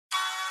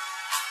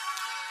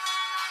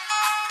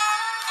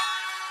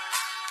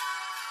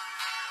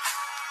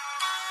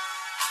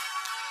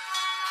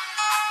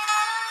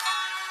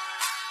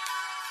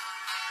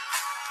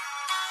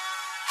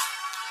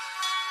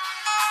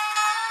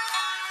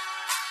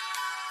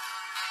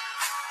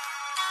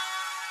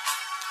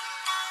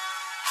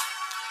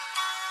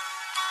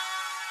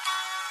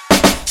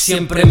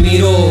Siempre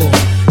miro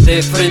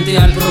de frente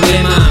al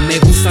problema. Me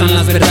gustan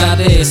las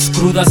verdades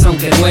crudas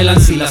aunque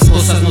duelan. Si las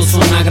cosas no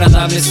son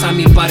agradables a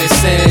mi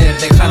parecer,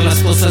 dejar las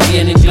cosas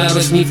bien en claro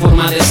es mi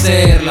forma de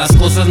ser. Las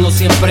cosas no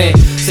siempre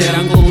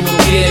serán como uno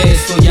quiere,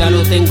 esto ya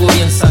lo tengo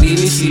bien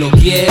sabido. Y si lo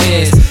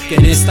quieres, que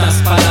en estas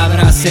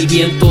palabras el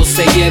viento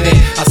se lleve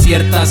a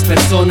ciertas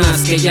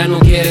personas que ya no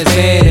quieres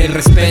ver. El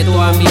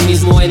respeto a mí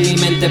mismo en mi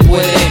mente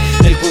puede,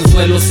 el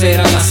consuelo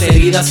será las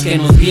heridas que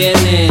nos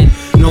vienen.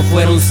 No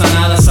fueron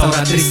sanadas,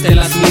 ahora triste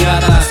las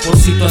miradas por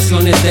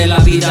situaciones de la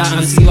vida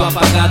han sido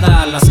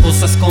apagadas. Las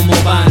cosas como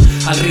van,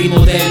 al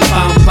ritmo del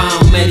pam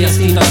pam, medias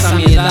tintas a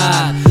mi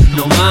edad.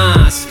 No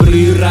más,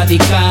 frío y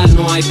radical,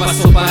 no hay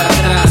paso para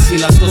atrás. Si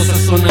las cosas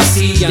son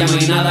así, ya no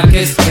hay nada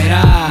que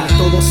esperar.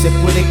 Todo se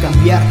puede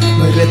cambiar,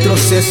 no hay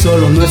retroceso,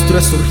 lo nuestro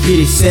es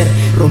surgir y ser.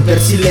 Romper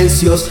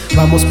silencios,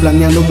 vamos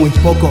planeando muy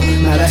poco,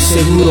 nada es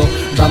seguro.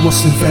 Vamos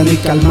sin freno y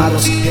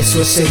calmados,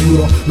 eso es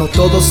seguro. No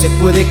todo se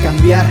puede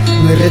cambiar,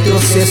 no hay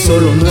retroceso,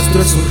 lo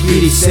nuestro es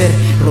surgir y ser.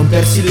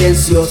 Romper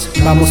silencios,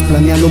 vamos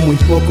planeando muy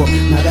poco,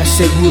 nada es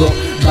seguro.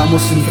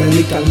 Vamos sin freno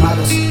y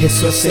calmados,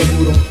 eso es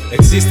seguro.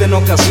 Existen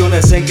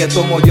ocasiones en que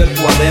tomo yo el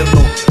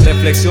cuaderno,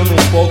 reflexiono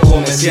un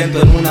poco, me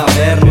siento en un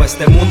averno.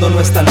 Este mundo no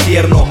es tan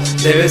tierno,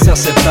 debes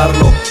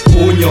aceptarlo.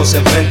 Puños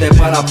enfrente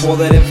para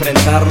poder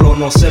enfrentarlo.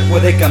 No se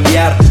puede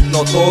cambiar,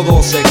 no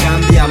todo se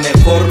cambia.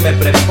 Mejor me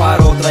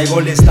preparo,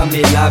 traigo lista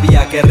mi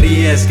labia. Que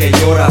ríes, que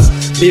lloras,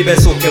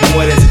 vives o que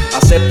mueres.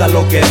 Acepta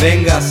lo que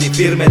vengas y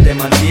firme te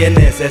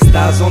mantienes.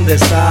 Estás donde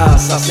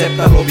estás,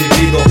 acepta lo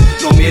vivido.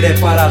 No mire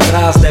para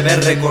atrás,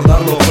 debes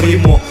recordarlo,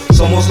 primo.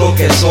 Somos lo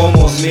que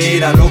somos,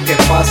 mira lo que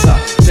pasa.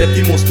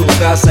 Sentimos tu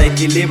casa,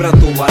 equilibra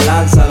tu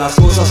balanza. Las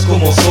cosas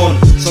como son,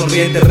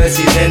 sonriente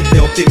residente.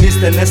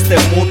 Optimista en este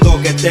mundo,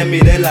 que te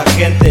mire la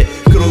gente.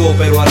 Crudo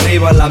pero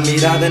arriba, la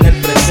mirada en el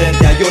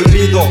presente. Hay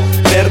olvido,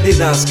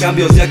 pérdidas,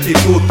 cambios de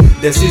actitud.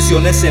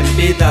 Decisiones en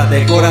vida,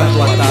 decora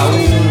tu ataúd.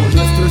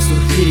 Nuestro es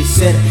surgir y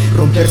ser,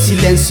 romper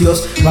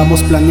silencios.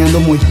 Vamos planeando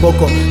muy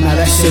poco,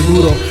 nada es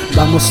seguro.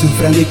 Vamos sin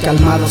freno y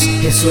calmados,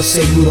 eso es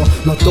seguro.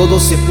 No todo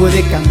se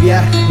puede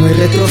cambiar, no hay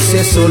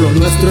retroceso, lo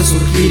nuestro es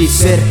surgir y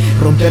ser.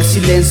 Romper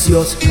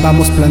silencios,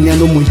 vamos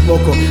planeando muy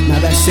poco,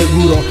 nada es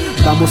seguro.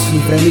 Vamos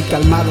sin freno y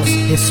calmados,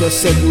 eso es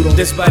seguro.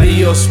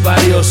 Desvaríos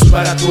varios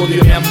para tu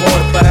odio mi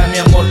amor, para mi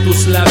amor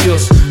tus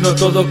labios. No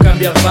todo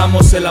cambia,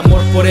 vamos, el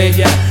amor por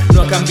ella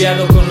no ha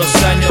cambiado con los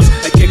años.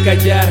 Hay que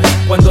callar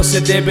cuando se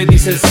debe,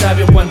 dice el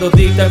sabio. Cuando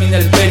dictamina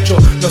el pecho,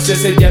 no sé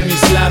sellar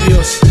mis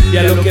labios. Y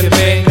a lo que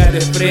venga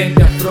de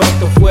frente,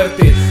 afronto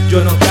fuerte.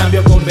 Yo no cambio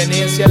a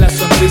conveniencia la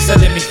sonrisa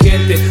de mi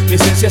gente. Mi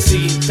esencia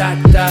sigue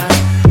intacta,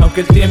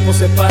 aunque el tiempo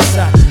se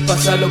pasa.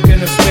 Pasa lo que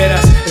no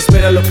esperas,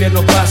 espera lo que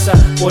no pasa.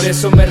 Por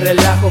eso me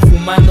relajo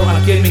fumando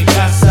aquí en mi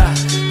casa,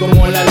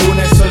 como la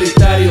luna en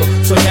solitario,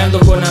 soñando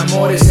con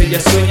amores. Ella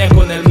sueña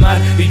con el mar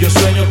y yo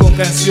sueño con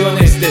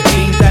canciones de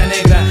tinta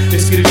negra,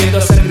 escribiendo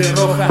a sangre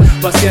roja,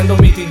 vaciando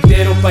mi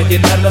tintero para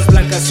llenar las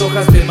blancas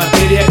hojas de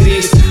materia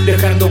gris,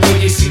 dejando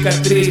huella y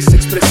cicatriz,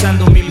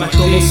 expresando mi matiz.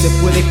 Todo se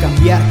puede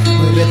cambiar,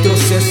 no hay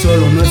retroceso,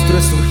 lo nuestro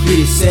es surgir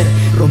y ser.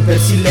 Romper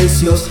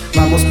silencios,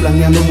 vamos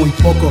planeando muy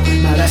poco,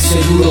 nada es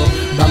seguro.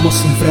 Vamos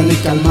sin freno y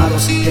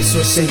calmados,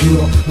 eso es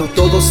seguro. No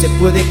todo se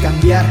puede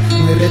cambiar,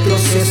 no hay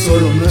retroceso,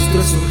 lo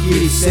nuestro es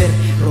surgir y ser.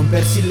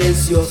 Romper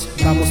silencios,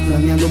 vamos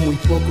planeando muy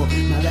poco,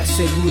 nada es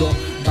seguro.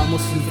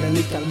 Vamos sin freno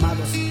y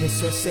calmados,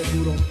 eso es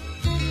seguro.